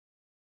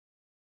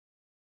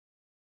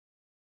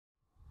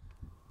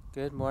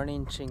Good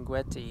morning,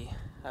 Chinguetti.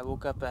 I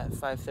woke up at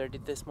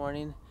 5:30 this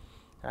morning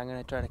and I'm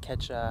gonna try to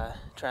catch a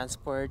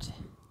transport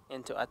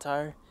into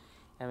Attar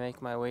and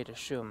make my way to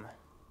Choum.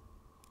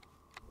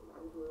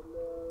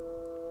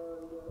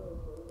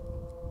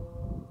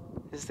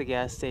 This is the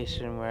gas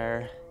station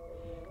where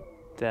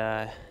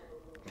the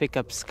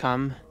pickups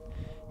come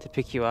to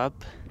pick you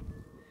up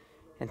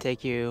and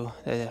take you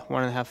the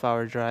 1.5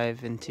 hour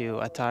drive into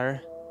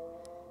Attar.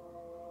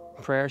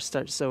 Prayer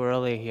starts so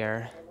early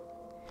here.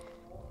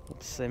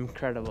 It's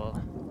incredible.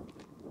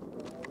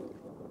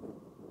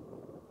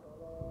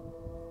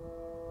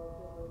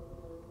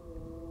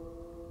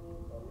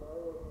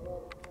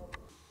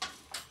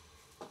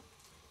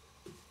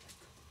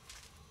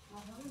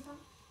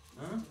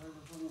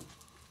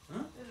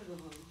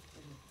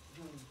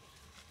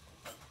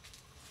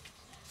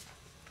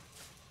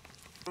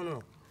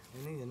 No,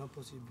 not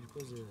possible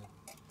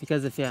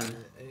Because of him.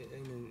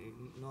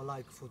 No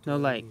like photo. No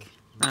like.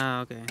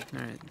 Ah, okay.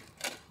 All right.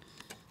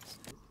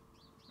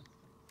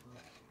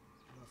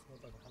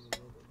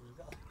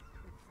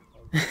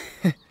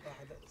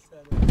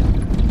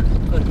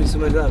 بس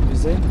مليار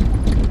بزين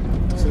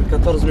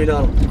 14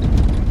 مليار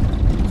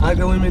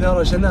هاي قوي مليار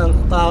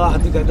عشان طاها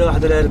واحد قاعد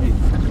واحد الاربي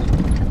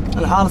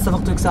الحال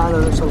صفقتك ساعه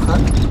انا نفس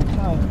الخال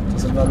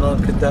تصل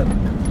بالله كذاب.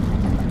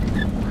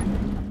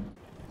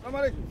 السلام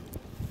عليكم.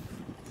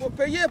 Faut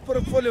payer pour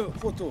une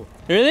photo.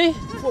 Really?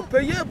 Faut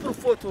payer pour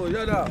photo.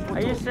 Yalla.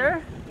 Are you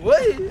sure?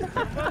 Oui.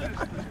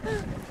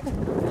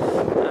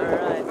 All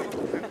right.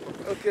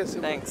 Okay,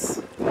 c'est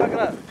Thanks. pas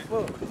grave.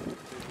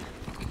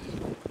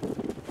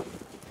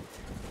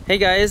 Hey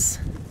guys.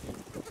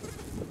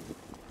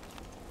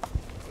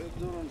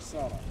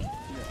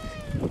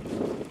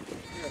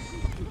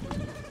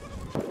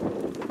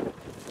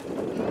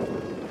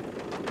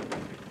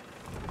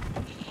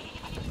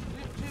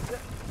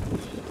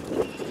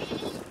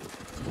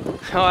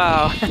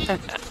 Wow.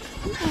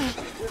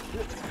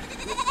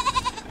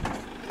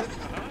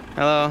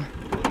 Hello.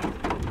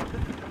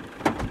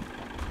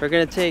 We're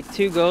gonna take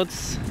 2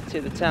 goats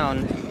to the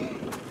town.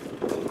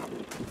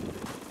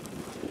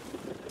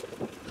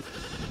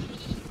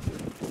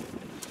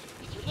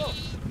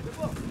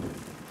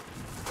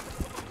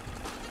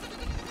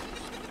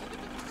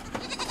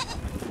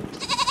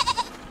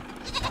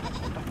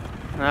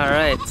 All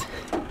right.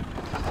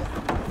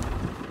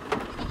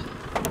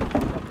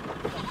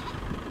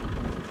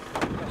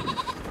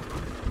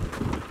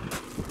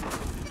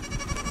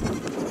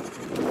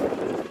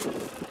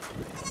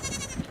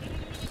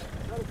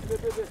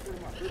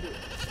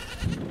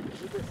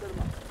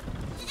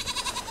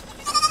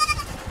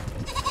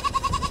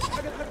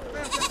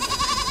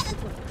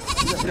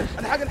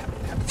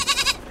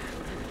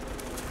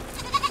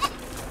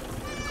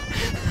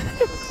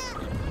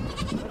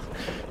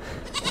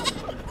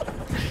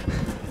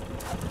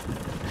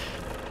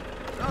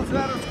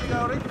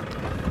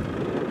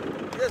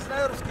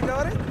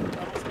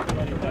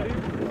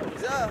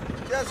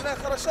 جازنا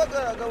хорошо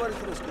говорит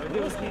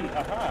русский.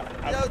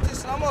 Я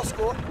учусь на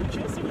Москву.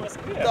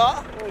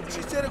 Да,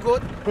 4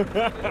 года.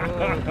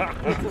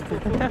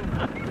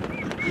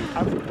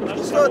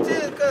 Что ты,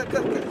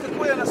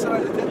 какой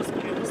националитет?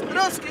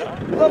 Русский.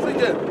 Добрый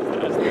день.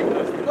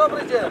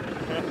 Добрый день.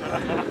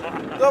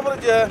 Добрый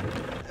день.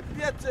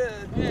 5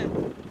 дней.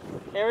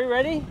 Are we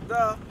ready?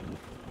 Да.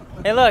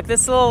 Hey look,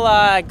 this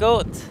little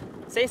goat.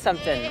 Say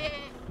something.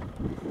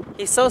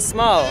 He's so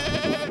small.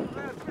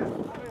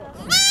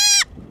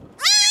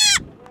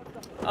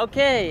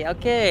 Okay,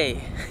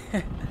 okay.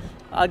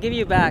 I'll give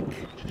you back.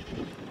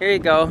 Here you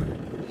go.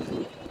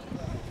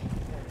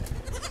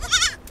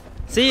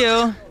 See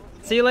you.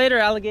 See you later,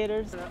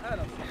 alligators.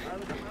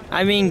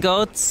 I mean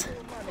goats.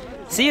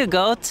 See you,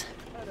 goat.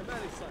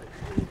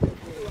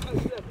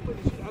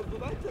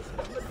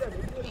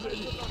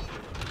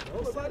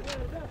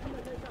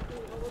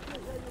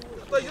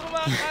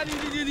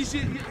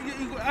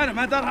 أنا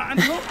ما دارها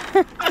عندهم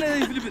أنا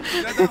يفلبن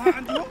لا دارها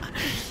عندهم.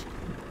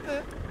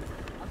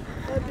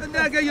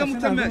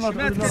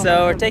 So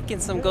we're taking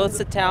some goats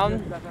to town,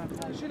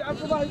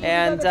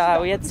 and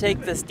we had to take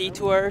this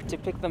detour to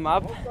pick them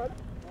up.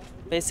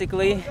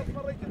 Basically,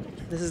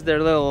 this is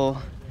their little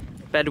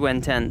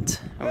Bedouin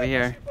tent over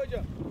here.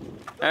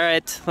 All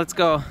right, let's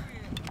go.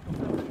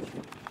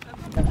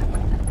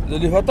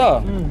 اللي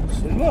فطاه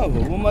ما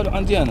هو ما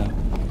عندي أنا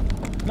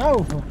ما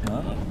هو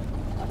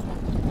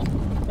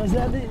بس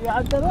هذه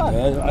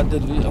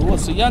يعدل هو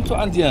صيانته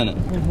عندي أنا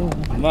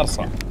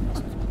مرصع.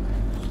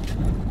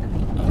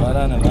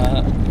 أنا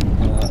ما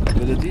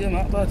البلدية ما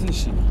أعطتني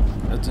شيء.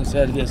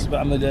 التنسيق لي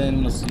 7 ملايين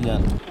من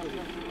الصيانة.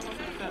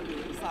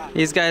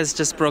 These guys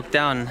just broke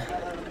down.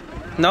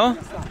 No?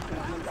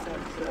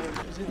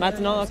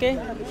 Maintenant, okay?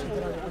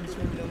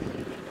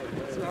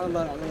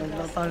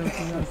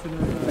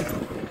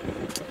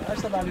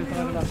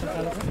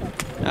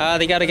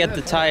 They gotta get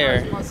the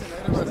tire.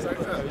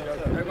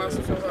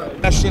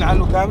 ماشيين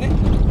عنه كاملين.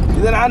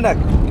 إذا عنك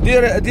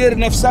دير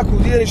نفسك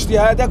ودير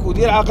اجتهادك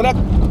ودير عقلك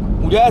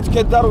ولا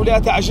تكدر ولا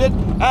تعجل.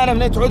 أنا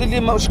من تعود اللي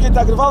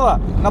مشكلتك الفضة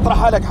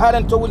نطرحها لك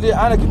حالا تولي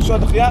أنا كنت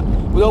شاد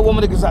خيان وهو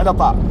من يقزع على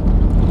طار.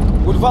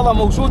 والفضة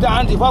موجودة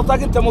عندي،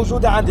 فضتك أنت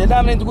موجودة عندي،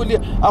 لا منين تقول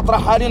لي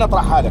أطرحها لي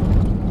نطرحها لك.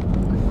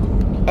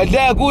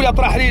 لا أقول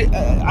أطرح لي،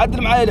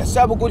 عدل معي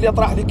الحساب وقول لي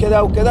أطرح لي كذا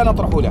وكذا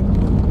نطرحه لك.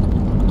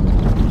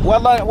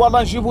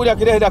 والله نجيبه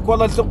لك لك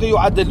والله تبقي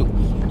يعدل له.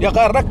 يا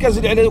أخي ركز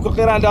لي على ذوك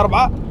القيران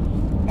الأربعة،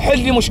 حل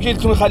لي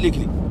مشكلتهم ويخليك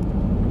لي.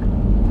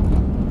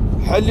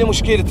 حل لي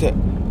مشكلته.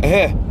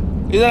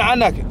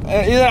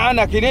 إذا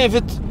عنك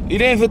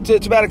إلين فت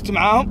تباركت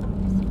معاهم،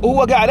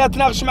 وهو قاعد لا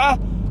تناقش معاه،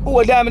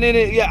 هو دائما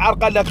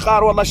يعرقل لك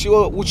خار والله شيء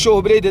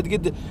وتشوه بليده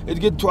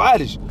تقد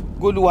تعالج.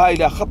 قول له هاي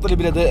لا خط لي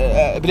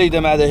بليده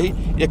ماذا هي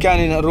يا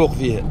كان نروق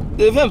فيها.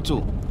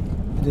 فهمتوا؟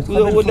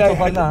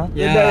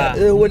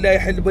 هو اللي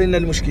يحل بيننا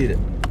المشكله.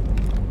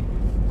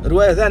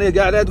 روايه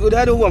ثانيه قاعد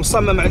تقولها له هو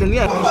مصمم على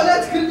النيات.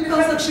 لا تكلمني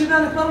خلصك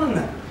شيلانك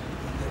برنا.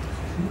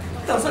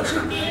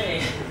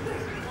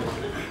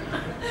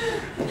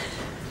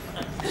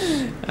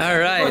 All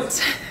right.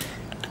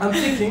 I'm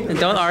thinking.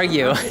 Don't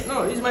argue. No,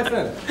 he's my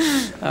friend.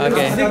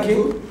 Okay. I'm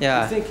thinking.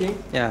 Yeah. I'm thinking.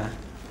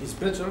 Yeah. It's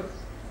better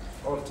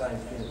all time.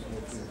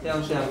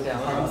 I'm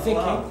I'm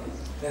thinking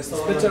it's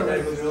better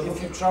if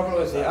you travel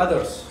with the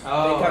others.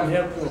 They can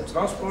help you with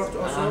transport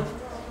also.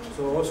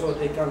 So also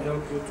they can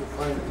help you to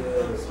find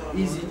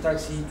easy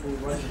taxi to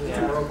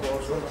Morocco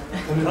also.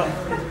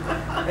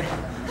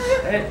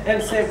 and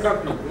same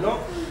company, you know.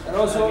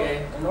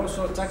 And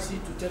also taxi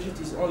to Tajit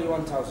is only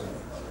 1,000.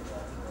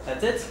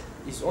 That's it?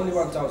 It's only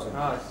 1,000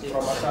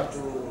 from Atar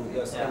to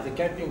yes. Yeah. And the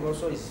camping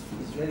also is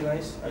very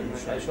nice.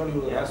 I show you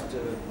last.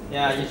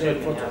 You showed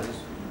me, photos.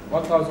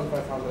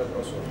 1,500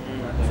 also.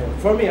 So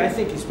for me, I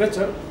think it's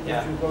better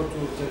if you go to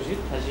Tajit.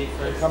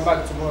 first. Come back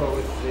tomorrow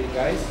with the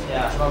guys.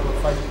 Yeah. And travel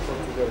 5 people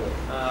together.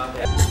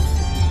 Okay.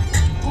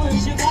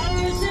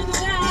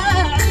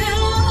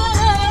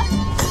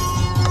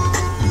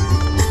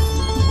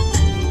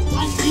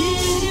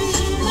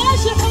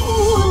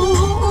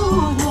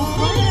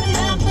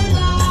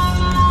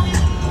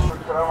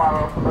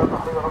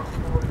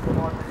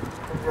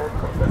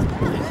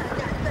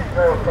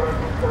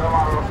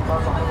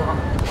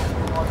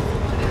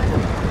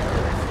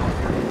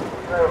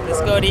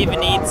 This goat even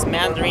eats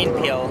mandarin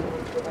peel.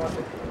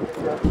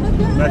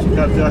 ماشي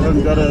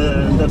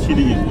ندار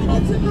شيليين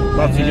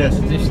بابسي جاس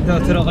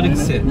شنو طرق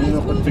لكسه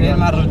فين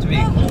معرفت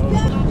بيك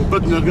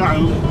وبدنا كاع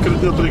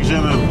كردنا طريق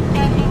جمال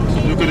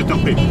لو كان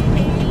تنقيب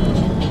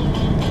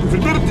في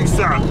البرد ديك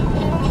الساعة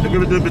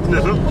بدنا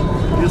بتنفذ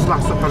يصلح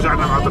الصبح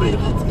رجعنا مع طريق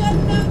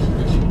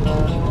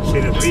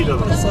مشينا بعيدة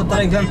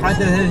الطريق كم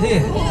محدد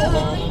فيه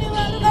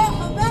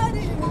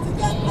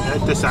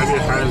انت ساعتين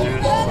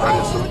حالي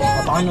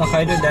طعنا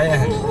خيدو داي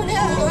اهل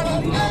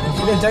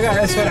انت قاعد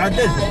اسفل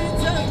عدل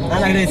انا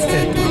قاعد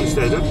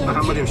استهدف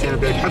محمد مشينا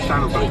بعيد حتى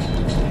عن الطريق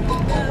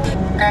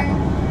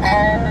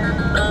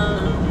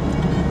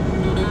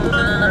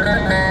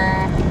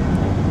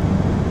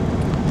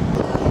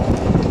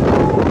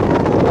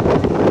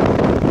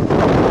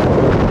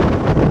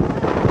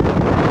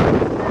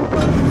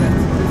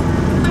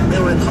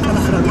ايوه الخط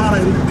الاحمر ما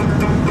رايد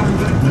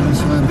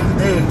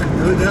ايه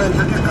هذه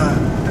الحقيقه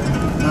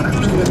ما راح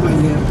تشوف قد ما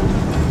هي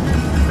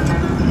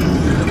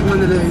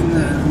اتمنى لين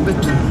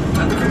نبكر.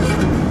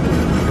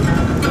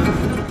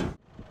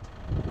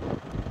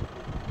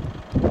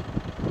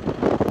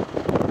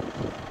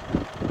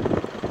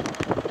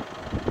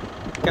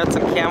 Got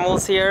some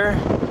camels here.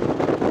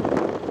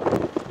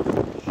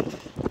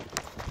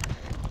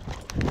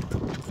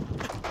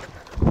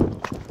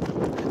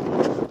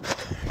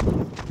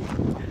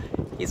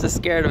 He's so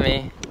scared of me.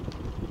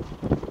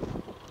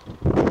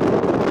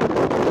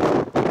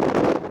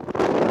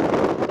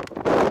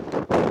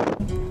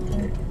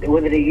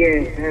 With the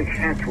years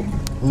فاتوا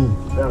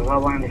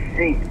غوان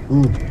السين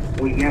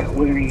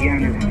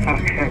ويانا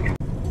فرق فاتوا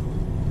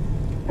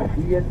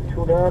تحية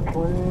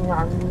لكن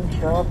عن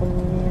شاطئ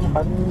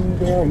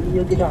حميدة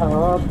هي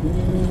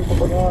العابدين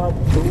فضلات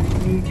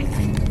التوفيق.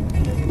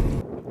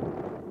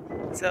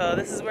 So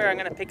this is where I'm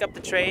gonna pick up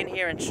the train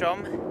here in Choum.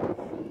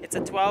 It's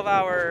a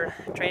 12-hour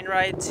train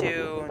ride to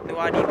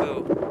Nouadhibou.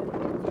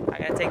 I'm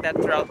gonna take that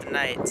throughout the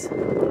night.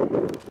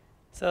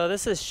 So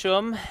this is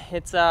Choum.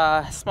 It's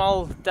a small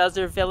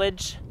desert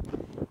village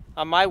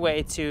on my way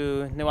to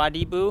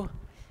Nouadhibou.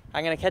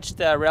 I'm gonna catch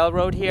the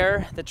railroad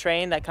here, the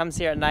train that comes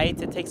here at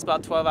night. It takes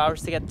about 12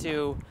 hours to get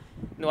to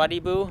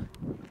Nouadhibou.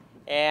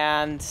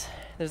 And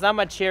there's not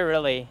much here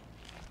really.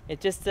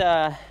 It's just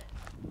a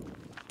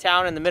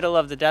town in the middle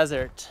of the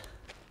desert.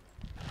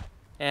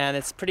 And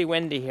it's pretty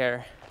windy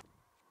here.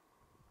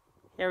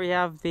 Here we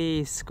have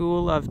the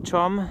school of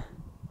Choum.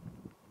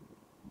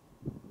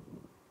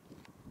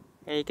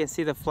 And you can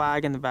see the flag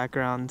in the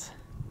background.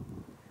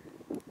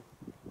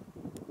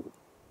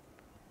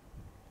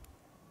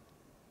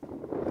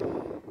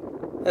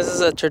 This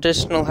is a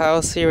traditional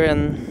house here in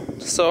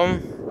Choum,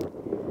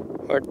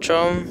 or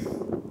Choum.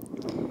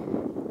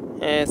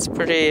 And it's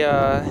pretty,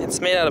 it's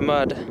made out of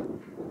mud.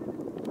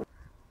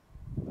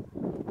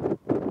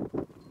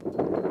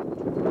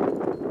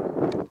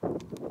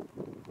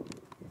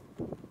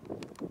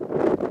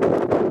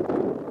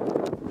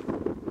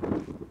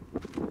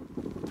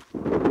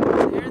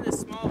 Here in this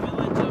small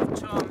village of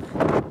Choum,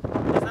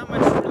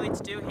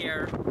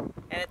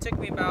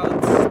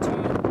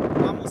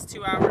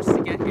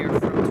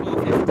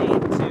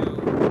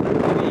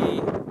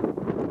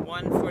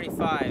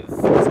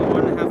 so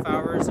 1.5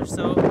 hours or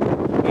so,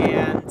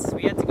 and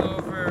we had to go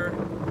over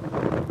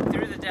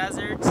through the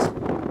desert,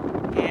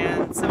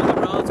 and some of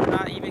the roads were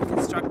not even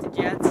constructed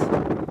yet.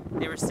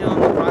 They were still in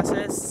the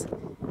process,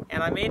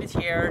 and I made it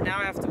here. Now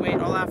I have to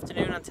wait all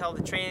afternoon until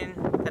the train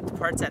that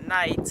departs at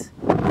night,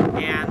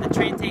 and the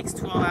train takes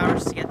 12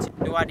 hours to get to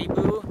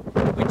Nouadhibou,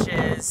 which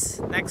is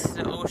next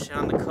to the ocean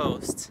on the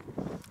coast.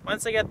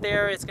 Once I get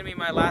there, it's going to be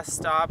my last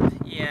stop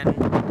in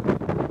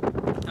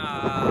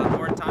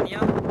Mauritania.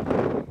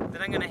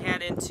 Then I'm going to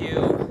head into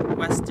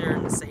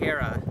Western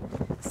Sahara.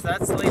 So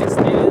that's the latest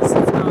news.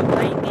 It's about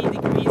 90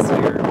 degrees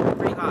here,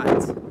 pretty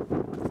hot.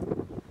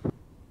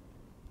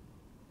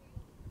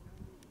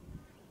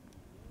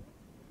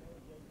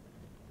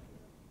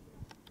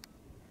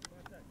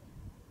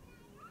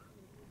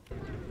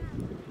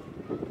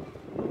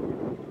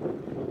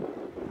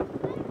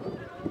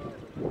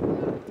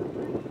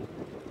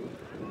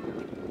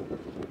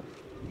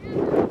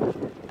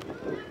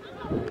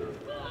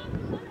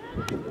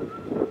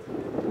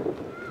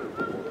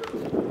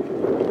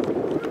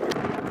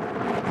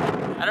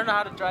 I don't know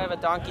how to drive a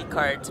donkey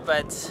cart,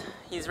 but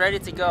he's ready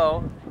to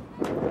go,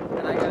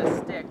 and I got a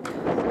stick.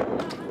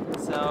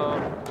 So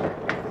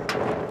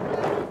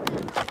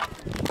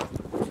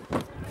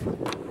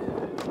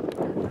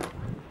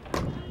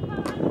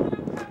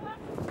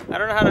I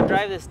don't know how to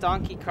drive this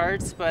donkey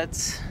cart,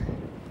 but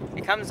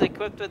it comes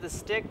equipped with a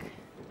stick,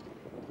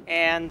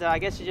 and I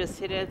guess you just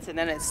hit it and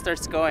then it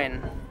starts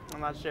going.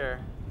 I'm not sure.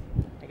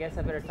 I guess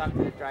I better talk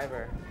to the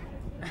driver.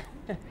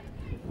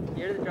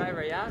 You're the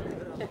driver, yeah?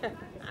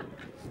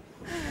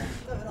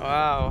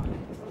 Wow.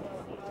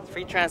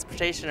 Free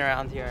transportation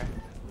around here.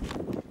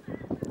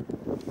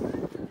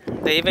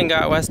 They even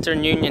got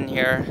Western Union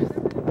here.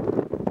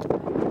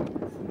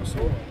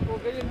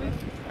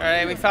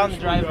 Alright, we found the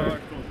driver.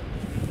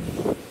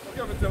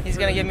 He's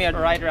gonna give me a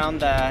ride around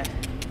the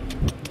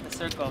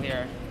circle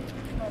here.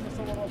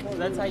 So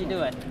that's how you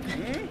do it.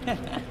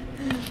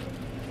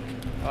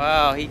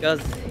 Wow, he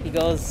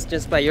goes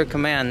just by your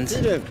command.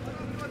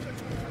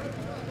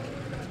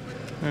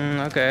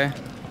 Okay.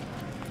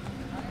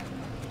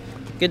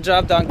 Good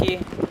job, donkey.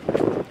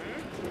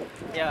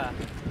 Yeah.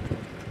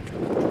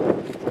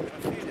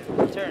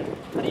 Turn.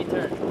 How do you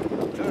turn?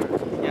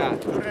 Yeah.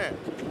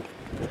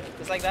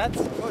 Just like that?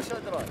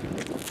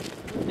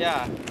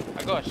 Yeah.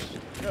 A gauche.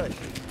 Yeah.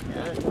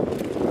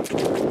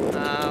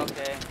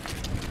 Okay.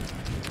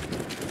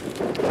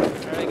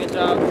 Alright, good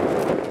job.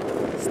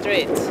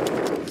 Straight.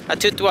 A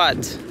tout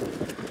droite.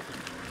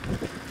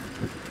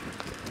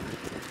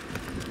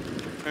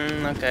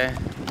 Okay.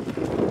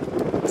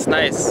 It's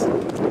nice.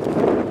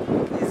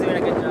 He's doing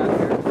a good job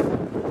here.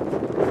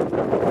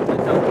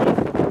 Good donkey.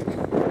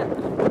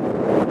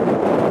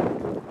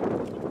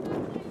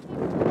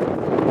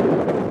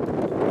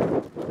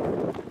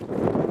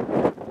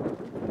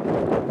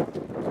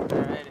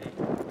 Alrighty.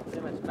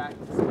 Pretty much back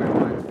to square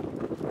one.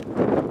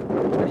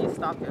 How do you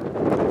stop him?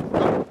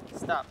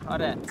 Stop.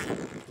 Alright.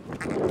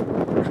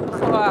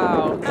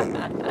 Wow.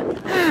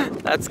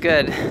 That's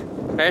good.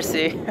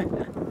 Merci.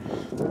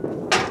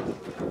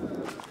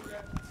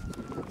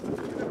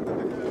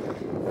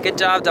 Good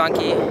job,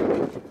 donkey.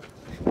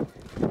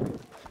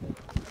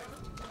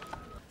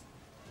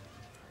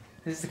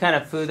 This is the kind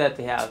of food that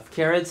they have.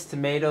 Carrots,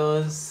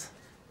 tomatoes,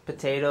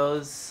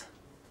 potatoes,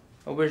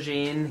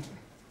 aubergine,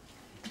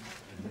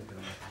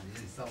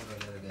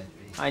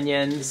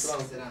 onions,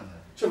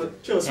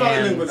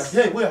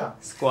 and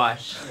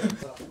squash.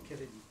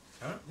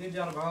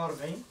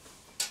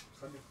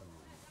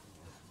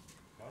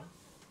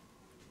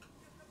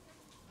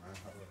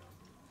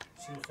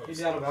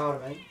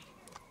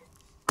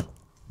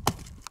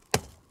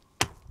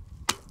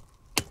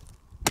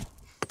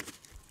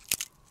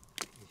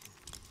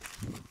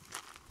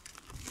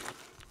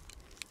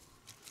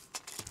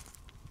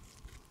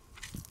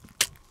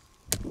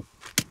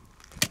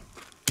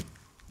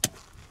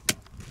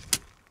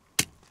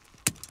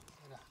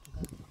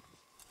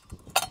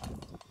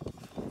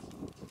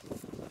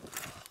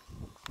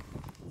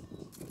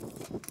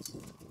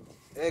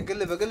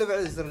 قلب على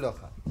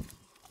الزملوخة.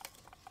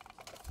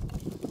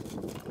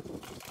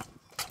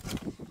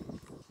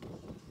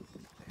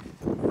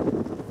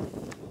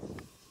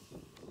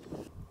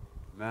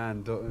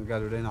 ما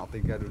قالوا لي نعطي،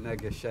 قالوا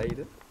ناقة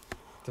الشايدة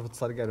تبي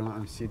تصل، قالوا ما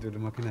عم سيد ولا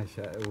ما كنا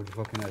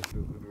ودفا كنا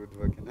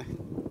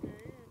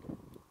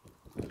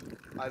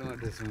قالوا ما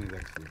تسوي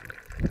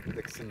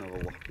ذاك السنة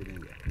روح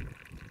كلين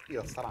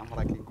يا صار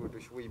عمرك يقولوا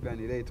شوي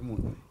باني لا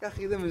يتمون يا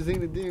أخي إذا من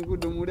زين الدين يقول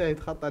له مولاي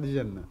يتخطى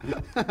الجنة.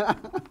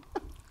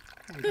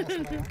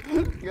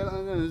 قال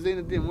أنا زين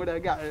الدين مولاي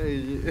قاعد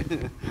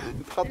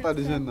يتخطى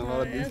الجنة ما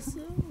ردي.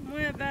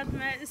 ما بعد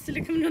ما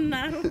يسلك من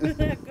النار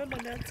كله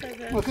لا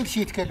تسبب. وكل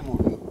شيء يتكلمون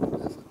فيه.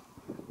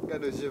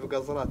 قالوا جيب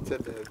قصرات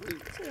تذهب.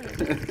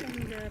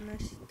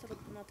 ماشي ترد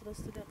ما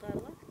ترست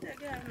دقالة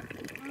تقعنا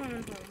ما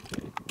منهم.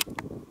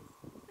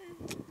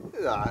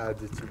 لا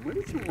عادي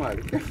تمولي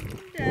تمالك.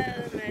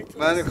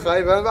 مانك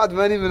خايف، أنا بعد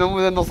ماني من هم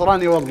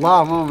النصراني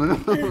والله ما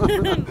منهم.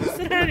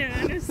 نصراني